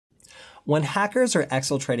When hackers are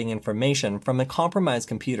exfiltrating information from a compromised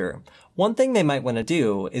computer, one thing they might want to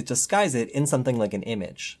do is disguise it in something like an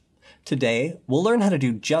image. Today, we'll learn how to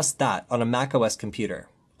do just that on a macOS computer,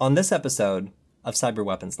 on this episode of Cyber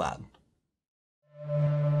Weapons Lab.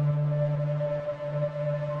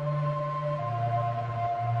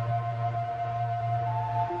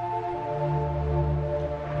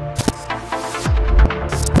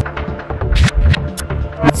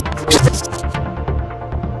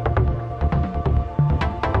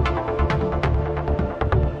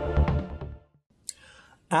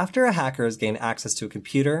 After a hacker has gained access to a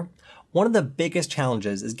computer, one of the biggest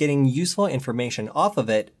challenges is getting useful information off of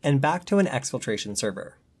it and back to an exfiltration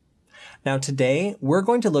server. Now today, we're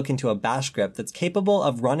going to look into a bash script that's capable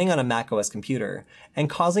of running on a macOS computer and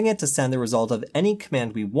causing it to send the result of any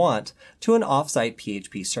command we want to an offsite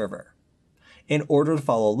PHP server. In order to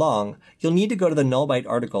follow along, you'll need to go to the Null Byte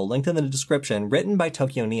article linked in the description written by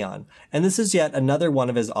Tokyo Neon, and this is yet another one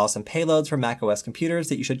of his awesome payloads for macOS computers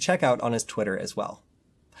that you should check out on his Twitter as well.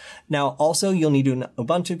 Now, also, you'll need an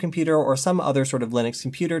Ubuntu computer or some other sort of Linux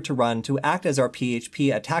computer to run to act as our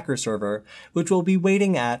PHP attacker server, which we'll be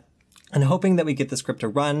waiting at and hoping that we get the script to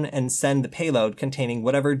run and send the payload containing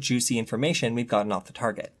whatever juicy information we've gotten off the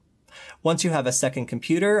target. Once you have a second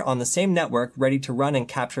computer on the same network ready to run and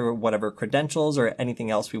capture whatever credentials or anything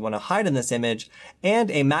else we want to hide in this image, and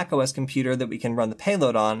a macOS computer that we can run the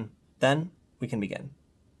payload on, then we can begin.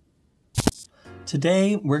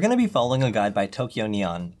 Today, we're going to be following a guide by Tokyo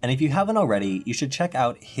Neon, and if you haven't already, you should check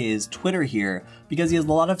out his Twitter here, because he has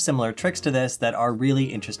a lot of similar tricks to this that are really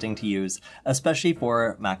interesting to use, especially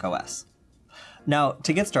for macOS. Now,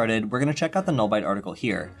 to get started, we're going to check out the Null Byte article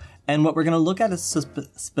here, and what we're going to look at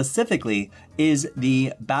specifically is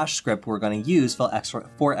the bash script we're going to use for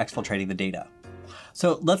exfiltrating the data.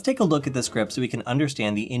 So let's take a look at the script so we can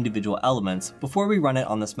understand the individual elements before we run it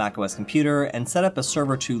on this macOS computer and set up a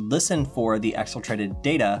server to listen for the exfiltrated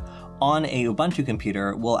data on a Ubuntu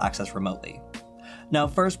computer we'll access remotely. Now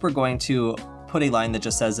first we're going to put a line that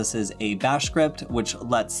just says this is a bash script, which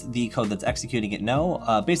lets the code that's executing it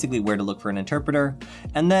know basically where to look for an interpreter.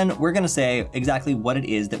 And then we're going to say exactly what it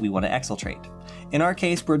is that we want to exfiltrate. In our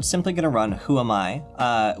case, we're simply going to run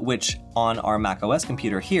whoami, which on our macOS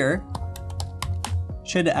computer here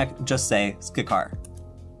should just say skikar.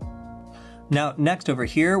 Now next over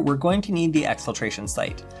here, we're going to need the Exfiltration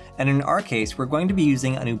Site. And in our case, we're going to be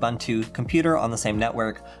using an Ubuntu computer on the same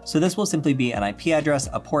network. So this will simply be an IP address,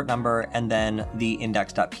 a port number, and then the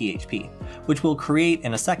index.php, which we'll create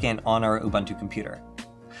in a second on our Ubuntu computer.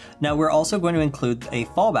 Now we're also going to include a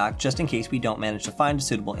fallback just in case we don't manage to find a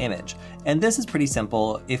suitable image. And this is pretty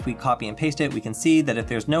simple. If we copy and paste it, we can see that if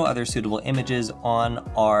there's no other suitable images on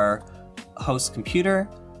our host computer,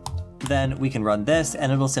 then we can run this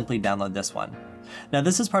and it'll simply download this one. Now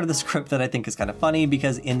this is part of the script that I think is kind of funny,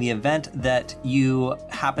 because in the event that you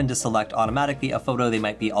happen to select automatically a photo they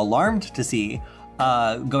might be alarmed to see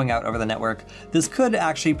going out over the network, this could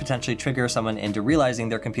actually potentially trigger someone into realizing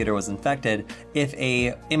their computer was infected if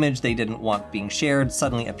a image they didn't want being shared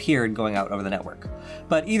suddenly appeared going out over the network.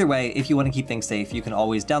 But either way, if you want to keep things safe, you can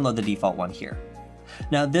always download the default one here.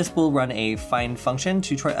 Now this will run a find function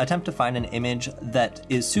to attempt to find an image that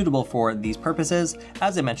is suitable for these purposes,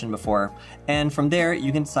 as I mentioned before, and from there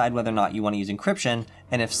you can decide whether or not you want to use encryption,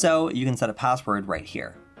 and if so, you can set a password right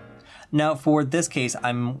here. Now for this case,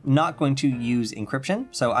 I'm not going to use encryption,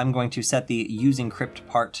 so I'm going to set the use encrypt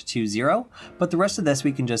part to 0, but the rest of this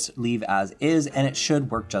we can just leave as is, and it should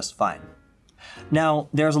work just fine. Now,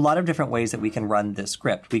 there's a lot of different ways that we can run this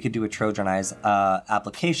script. We could do a Trojanized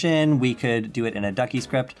application, we could do it in a Ducky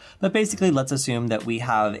script, but basically let's assume that we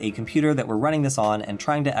have a computer that we're running this on and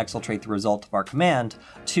trying to exfiltrate the result of our command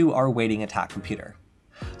to our waiting attack computer.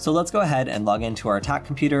 So let's go ahead and log into our attack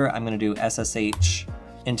computer. I'm going to do SSH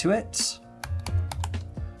into it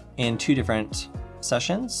in 2 different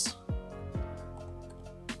sessions.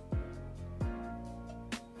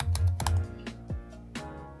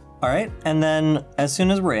 All right, and then as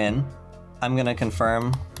soon as we're in, I'm gonna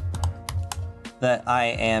confirm that I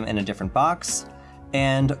am in a different box,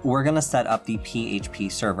 and we're gonna set up the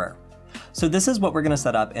PHP server. So this is what we're gonna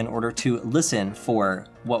set up in order to listen for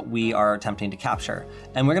what we are attempting to capture.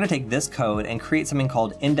 And we're gonna take this code and create something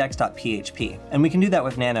called index.php. And we can do that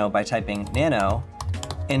with nano by typing nano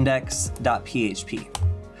index.php.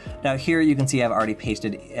 Now here you can see I've already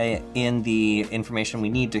pasted in the information we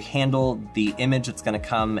need to handle the image that's going to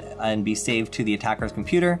come and be saved to the attacker's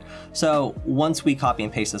computer. So once we copy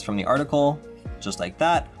and paste this from the article, just like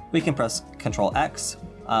that, we can press Ctrl X.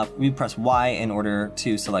 We press Y in order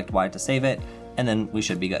to select Y to save it, and then we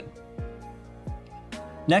should be good.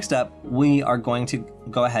 Next up, we are going to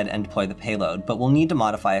go ahead and deploy the payload, but we'll need to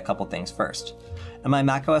modify a couple things first. In my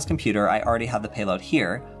macOS computer, I already have the payload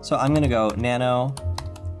here, so I'm going to go nano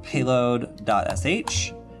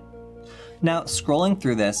payload.sh. Now, scrolling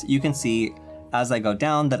through this, you can see as I go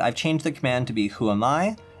down that I've changed the command to be who am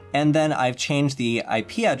I, and then I've changed the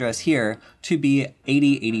IP address here to be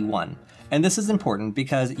 8081. And this is important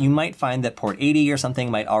because you might find that port 80 or something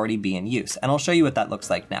might already be in use, and I'll show you what that looks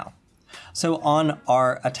like now. So on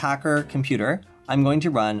our attacker computer, I'm going to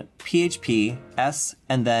run php s,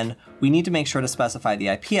 and then we need to make sure to specify the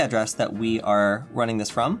IP address that we are running this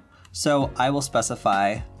from. So I will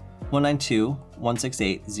specify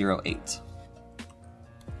 192.168.0.8.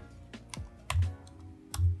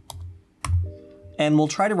 And we'll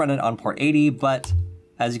try to run it on port 80, but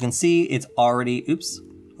as you can see, it's already, oops,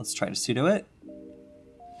 let's try to sudo it.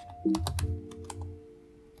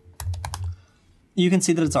 You can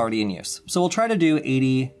see that it's already in use. So we'll try to do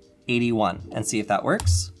 8081 and see if that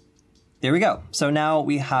works. There we go. So now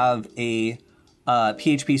we have a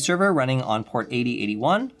PHP server running on port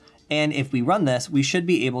 8081. And if we run this, we should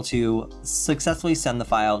be able to successfully send the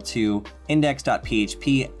file to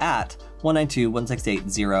index.php at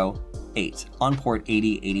 192.168.0.8 on port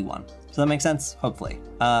 8081. Does that make sense? Hopefully.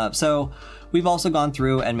 So we've also gone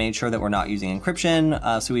through and made sure that we're not using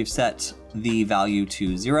encryption. So we've set the value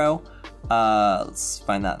to 0. Let's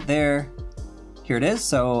find that there. Here it is.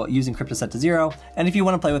 So using encrypt is set to 0. And if you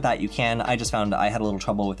want to play with that, you can. I just found I had a little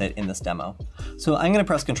trouble with it in this demo. So I'm going to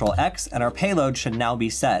press Control X and our payload should now be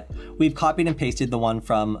set. We've copied and pasted the one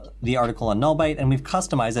from the article on Null Byte and we've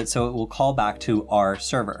customized it so it will call back to our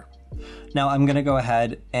server. Now I'm going to go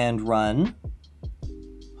ahead and run,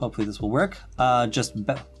 hopefully this will work, just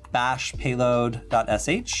bash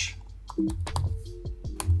payload.sh.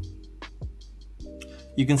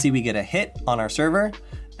 You can see we get a hit on our server.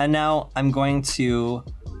 And now I'm going to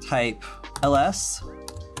type ls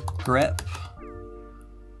grep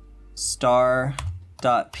star.png.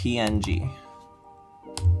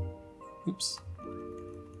 Oops.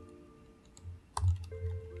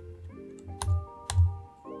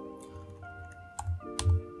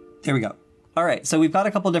 There we go. All right, so we've got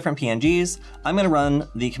a couple different PNGs. I'm going to run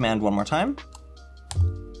the command one more time.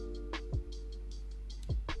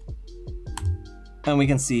 And we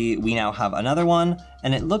can see we now have another one,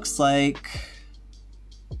 and it looks like,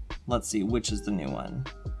 let's see, which is the new one?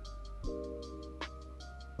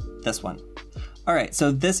 This one. All right,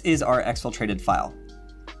 so this is our exfiltrated file.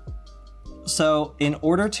 So in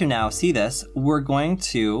order to now see this, we're going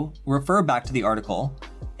to refer back to the article,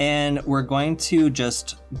 and we're going to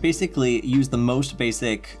just basically use the most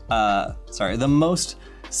basic, the most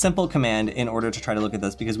simple command in order to try to look at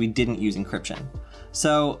this because we didn't use encryption.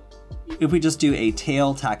 So if we just do a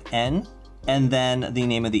tail tac n and then the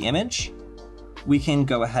name of the image, we can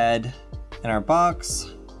go ahead in our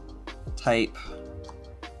box, type,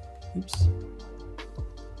 oops.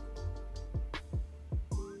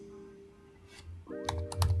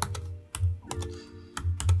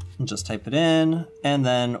 Just type it in, and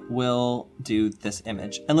then we'll do this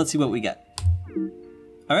image, and let's see what we get.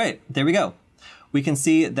 All right, there we go. We can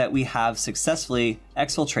see that we have successfully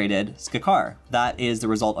exfiltrated Skakar. That is the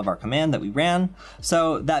result of our command that we ran.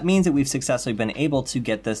 So that means that we've successfully been able to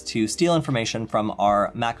get this to steal information from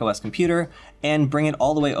our macOS computer and bring it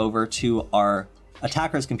all the way over to our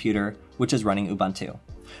attacker's computer, which is running Ubuntu.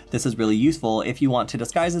 This is really useful if you want to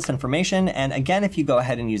disguise this information, and again, if you go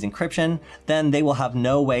ahead and use encryption, then they will have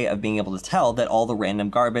no way of being able to tell that all the random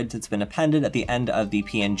garbage that's been appended at the end of the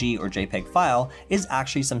PNG or JPEG file is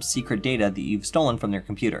actually some secret data that you've stolen from their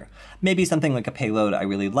computer. Maybe something like a payload I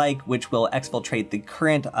really like, which will exfiltrate the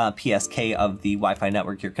current PSK of the Wi-Fi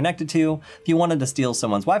network you're connected to. If you wanted to steal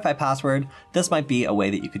someone's Wi-Fi password, this might be a way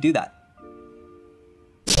that you could do that.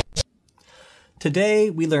 Today,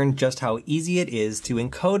 we learned just how easy it is to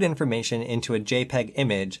encode information into a JPEG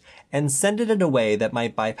image and send it in a way that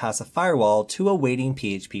might bypass a firewall to a waiting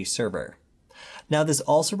PHP server. Now, this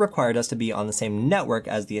also required us to be on the same network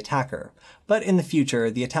as the attacker, but in the future,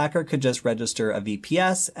 the attacker could just register a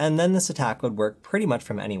VPS and then this attack would work pretty much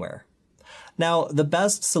from anywhere. Now, the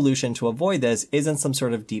best solution to avoid this isn't some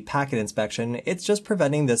sort of deep packet inspection, it's just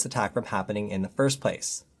preventing this attack from happening in the first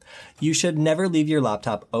place. You should never leave your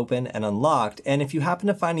laptop open and unlocked, and if you happen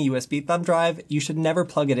to find a USB thumb drive, you should never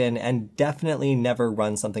plug it in and definitely never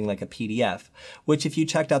run something like a PDF, which if you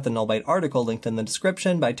checked out the Null Byte article linked in the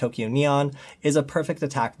description by Tokyo Neon, is a perfect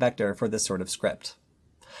attack vector for this sort of script.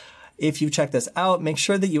 If you check this out, make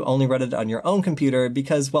sure that you only run it on your own computer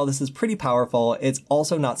because while this is pretty powerful, it's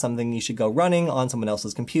also not something you should go running on someone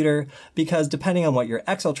else's computer because depending on what you're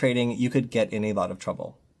exfiltrating, you could get in a lot of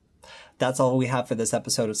trouble. That's all we have for this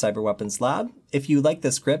episode of Cyberweapons Lab. If you like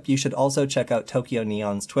this script, you should also check out Tokyo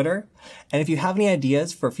Neon's Twitter. And if you have any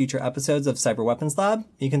ideas for future episodes of Cyberweapons Lab,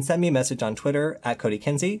 you can send me a message on Twitter at Cody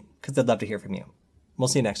Kinsey, because I'd love to hear from you. We'll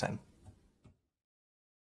see you next time.